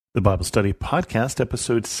The Bible Study Podcast,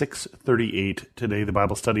 episode 638. Today, the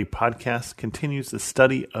Bible Study Podcast continues the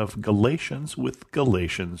study of Galatians with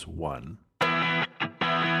Galatians 1.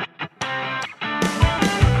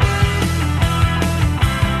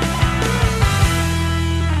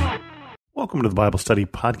 Welcome to the Bible Study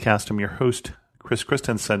Podcast. I'm your host, Chris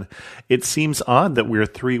Christensen. It seems odd that we're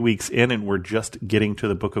 3 weeks in and we're just getting to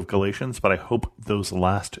the book of Galatians, but I hope those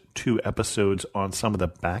last two episodes on some of the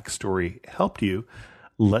backstory helped you.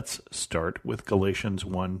 Let's start with Galatians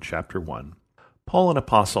 1, chapter 1. Paul, an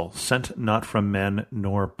apostle, sent not from men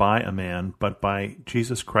nor by a man, but by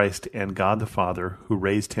Jesus Christ and God the Father, who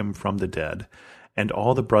raised him from the dead, and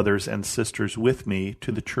all the brothers and sisters with me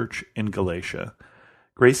to the church in Galatia.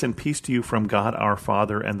 Grace and peace to you from God our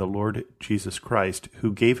Father and the Lord Jesus Christ,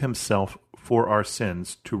 who gave himself for our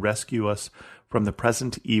sins to rescue us from the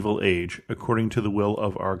present evil age, according to the will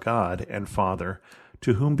of our God and Father,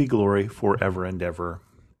 to whom be glory forever and ever.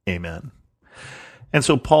 Amen. And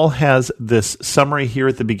so Paul has this summary here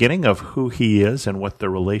at the beginning of who he is and what the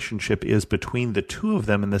relationship is between the two of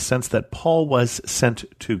them in the sense that Paul was sent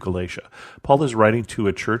to Galatia. Paul is writing to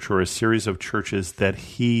a church or a series of churches that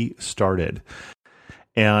he started.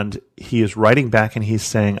 And he is writing back and he's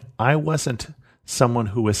saying, I wasn't someone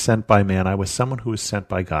who was sent by man. I was someone who was sent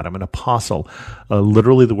by God. I'm an apostle.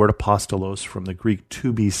 Literally the word apostolos from the Greek,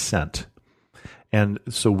 to be sent. And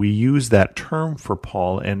so we use that term for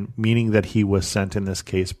Paul, and meaning that he was sent in this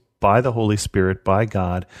case by the Holy Spirit, by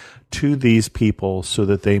God, to these people so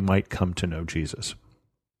that they might come to know Jesus.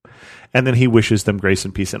 And then he wishes them grace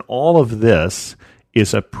and peace. And all of this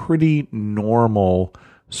is a pretty normal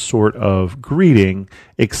sort of greeting,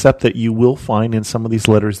 except that you will find in some of these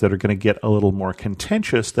letters that are going to get a little more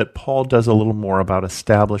contentious that Paul does a little more about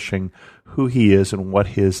establishing who he is and what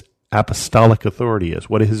his apostolic authority is,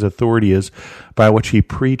 what his authority is by which he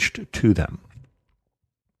preached to them.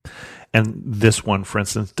 And this one, for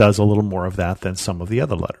instance, does a little more of that than some of the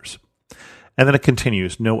other letters. And then it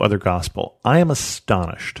continues, no other gospel. I am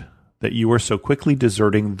astonished that you are so quickly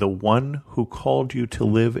deserting the one who called you to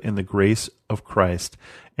live in the grace of Christ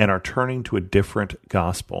and are turning to a different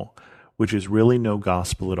gospel, which is really no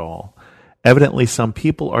gospel at all. Evidently, some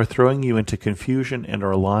people are throwing you into confusion and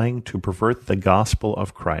are lying to pervert the gospel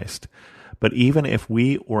of Christ. But even if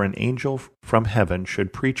we or an angel from heaven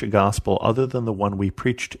should preach a gospel other than the one we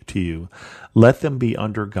preached to you, let them be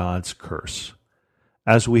under God's curse.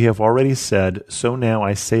 As we have already said, so now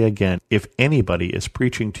I say again, if anybody is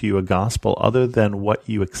preaching to you a gospel other than what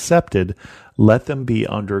you accepted, let them be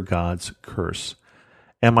under God's curse.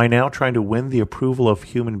 Am I now trying to win the approval of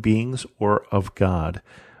human beings or of God?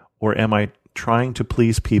 Or am I trying to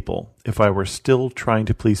please people? If I were still trying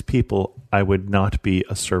to please people, I would not be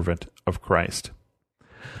a servant of Christ.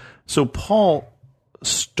 So Paul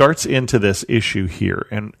starts into this issue here.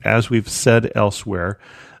 And as we've said elsewhere,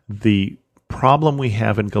 the problem we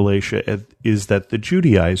have in Galatia is that the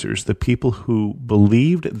Judaizers, the people who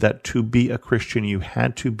believed that to be a Christian you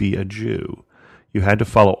had to be a Jew, you had to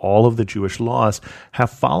follow all of the Jewish laws,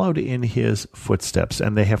 have followed in his footsteps.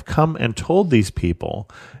 And they have come and told these people,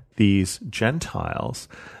 these Gentiles,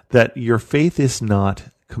 that your faith is not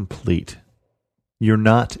complete. You're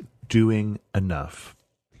not doing enough.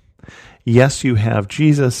 Yes, you have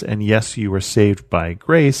Jesus, and yes, you are saved by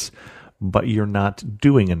grace, but you're not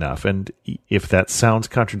doing enough. And if that sounds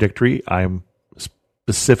contradictory, I'm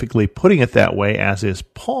specifically putting it that way, as is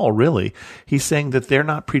Paul, really. He's saying that they're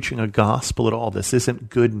not preaching a gospel at all. This isn't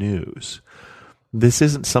good news. This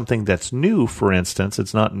isn't something that's new, for instance.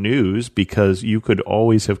 It's not news because you could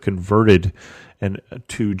always have converted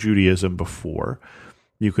to Judaism before.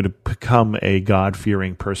 You could have become a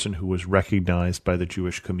God-fearing person who was recognized by the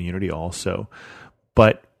Jewish community also.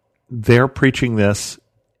 But they're preaching this,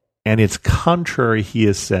 and it's contrary, he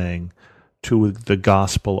is saying, to the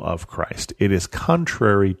gospel of Christ. It is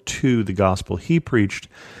contrary to the gospel he preached,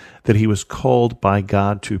 that he was called by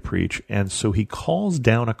God to preach, and so he calls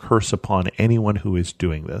down a curse upon anyone who is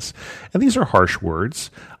doing this. And these are harsh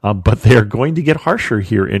words, but they're going to get harsher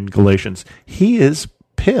here in Galatians. He is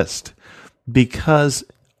pissed because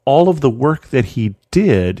all of the work that he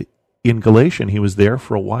did in Galatian, he was there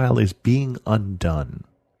for a while, is being undone.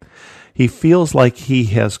 He feels like he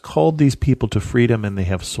has called these people to freedom and they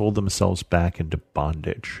have sold themselves back into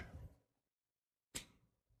bondage.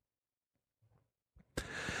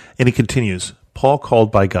 And he continues, Paul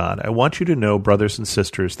called by God, I want you to know, brothers and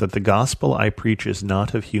sisters, that the gospel I preach is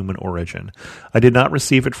not of human origin. I did not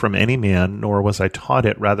receive it from any man, nor was I taught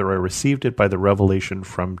it. Rather, I received it by the revelation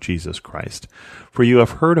from Jesus Christ. For you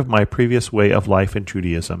have heard of my previous way of life in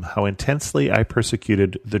Judaism, how intensely I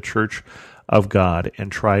persecuted the church of God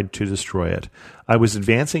and tried to destroy it. I was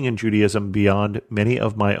advancing in Judaism beyond many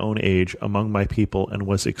of my own age among my people and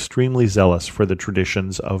was extremely zealous for the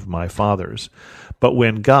traditions of my fathers. But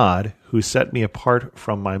when God, who set me apart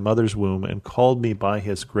from my mother's womb and called me by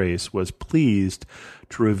his grace, was pleased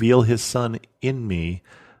to reveal his Son in me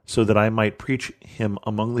so that I might preach him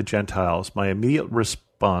among the Gentiles, my immediate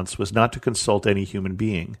response was not to consult any human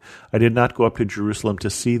being. I did not go up to Jerusalem to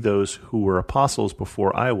see those who were apostles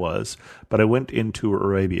before I was, but I went into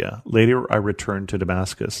Arabia. Later I returned to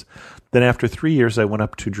Damascus. Then after 3 years I went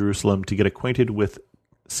up to Jerusalem to get acquainted with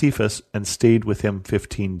Cephas and stayed with him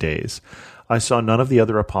 15 days. I saw none of the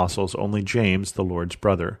other apostles, only James, the Lord's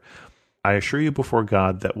brother. I assure you before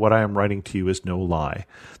God that what I am writing to you is no lie.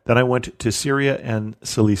 Then I went to Syria and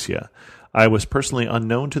Cilicia. I was personally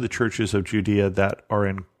unknown to the churches of Judea that are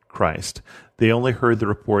in Christ. They only heard the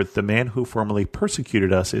report, the man who formerly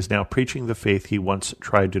persecuted us is now preaching the faith he once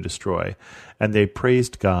tried to destroy, and they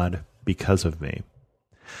praised God because of me.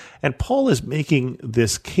 And Paul is making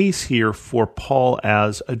this case here for Paul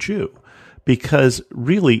as a Jew, because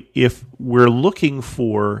really, if we're looking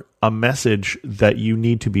for a message that you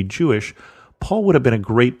need to be Jewish, Paul would have been a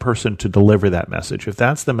great person to deliver that message. If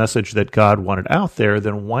that's the message that God wanted out there,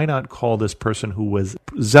 then why not call this person who was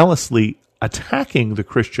zealously attacking the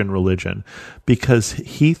Christian religion because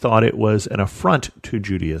he thought it was an affront to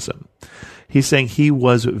Judaism? He's saying he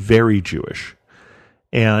was very Jewish,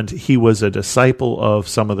 and he was a disciple of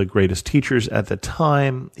some of the greatest teachers at the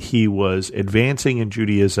time. He was advancing in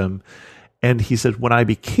Judaism, and he said, when I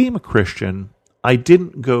became a Christian, I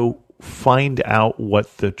didn't go find out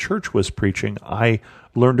what the church was preaching. I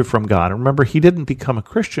learned it from God. And remember, he didn't become a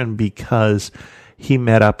Christian because he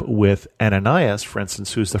met up with Ananias, for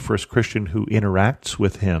instance, who's the first Christian who interacts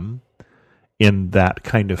with him in that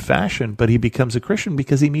kind of fashion, but he becomes a Christian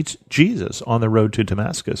because he meets Jesus on the road to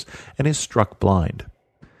Damascus and is struck blind.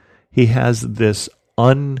 He has this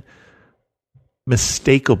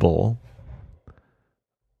unmistakable,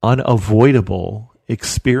 unavoidable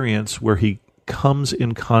experience where he comes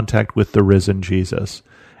in contact with the risen Jesus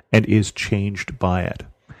and is changed by it.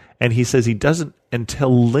 And he says he doesn't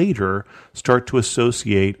until later start to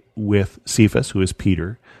associate with Cephas, who is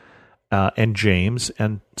Peter, and James,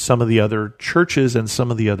 and some of the other churches and some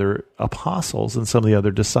of the other apostles and some of the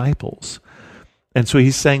other disciples. And so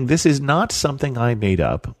he's saying, this is not something I made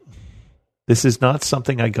up. This is not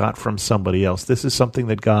something I got from somebody else. This is something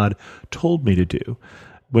that God told me to do.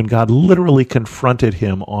 When God literally confronted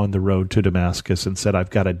him on the road to Damascus and said, I've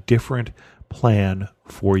got a different plan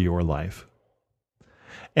for your life.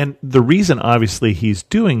 And the reason, obviously, he's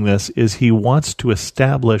doing this is he wants to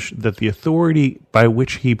establish that the authority by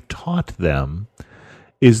which he taught them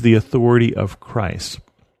is the authority of Christ.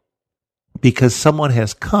 Because someone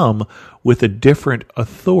has come with a different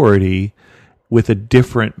authority, with a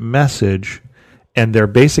different message, and they're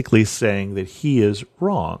basically saying that he is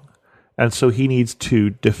wrong. And so he needs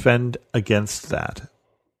to defend against that.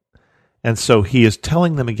 And so he is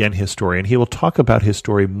telling them again his story, and he will talk about his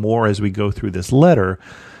story more as we go through this letter,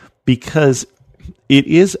 because it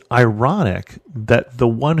is ironic that the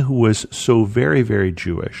one who was so very, very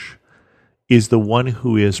Jewish is the one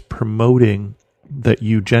who is promoting that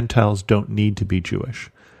you Gentiles don't need to be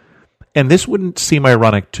Jewish. And this wouldn't seem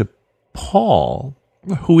ironic to Paul,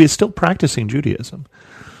 who is still practicing Judaism.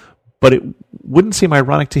 But it wouldn't seem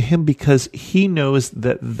ironic to him because he knows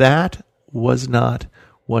that that was not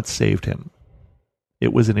what saved him.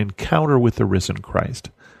 It was an encounter with the risen Christ.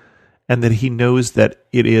 And that he knows that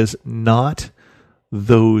it is not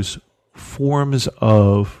those forms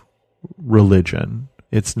of religion.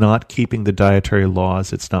 It's not keeping the dietary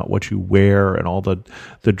laws. It's not what you wear and all the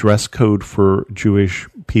dress code for Jewish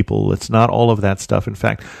people. It's not all of that stuff. In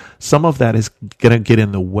fact, some of that is going to get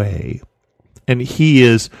in the way. And he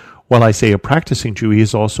is, while I say a practicing Jew, he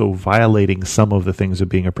is also violating some of the things of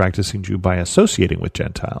being a practicing Jew by associating with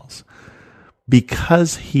Gentiles,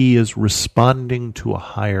 because he is responding to a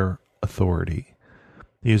higher authority.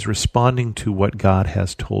 He is responding to what God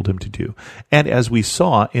has told him to do. And as we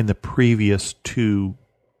saw in the previous 2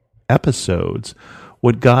 episodes,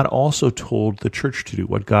 what God also told the church to do,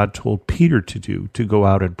 what God told Peter to do, to go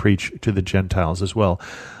out and preach to the Gentiles as well.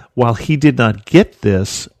 While he did not get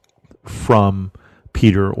this from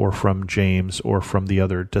Peter or from James or from the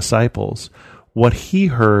other disciples, what he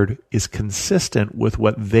heard is consistent with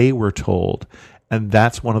what they were told. And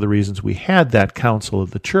that's one of the reasons we had that council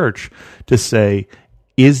of the church to say,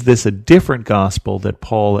 is this a different gospel that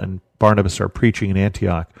Paul and Barnabas are preaching in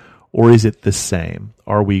Antioch, or is it the same?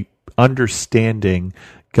 Are we understanding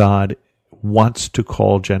God wants to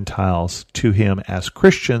call Gentiles to him as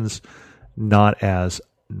Christians, not as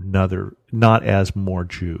not as more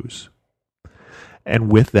Jews.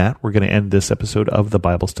 And with that, we're going to end this episode of the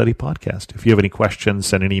Bible Study Podcast. If you have any questions,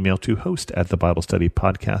 send an email to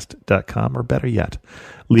host@thebiblestudypodcast.com, or better yet,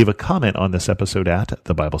 leave a comment on this episode at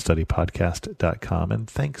thebiblestudypodcast.com. And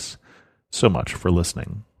thanks so much for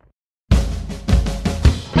listening.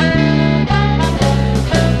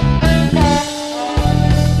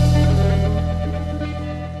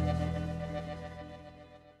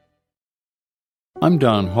 I'm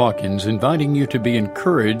Don Hawkins, inviting you to be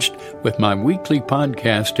encouraged with my weekly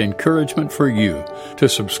podcast, Encouragement for You. To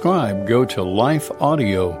subscribe, go to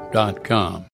lifeaudio.com.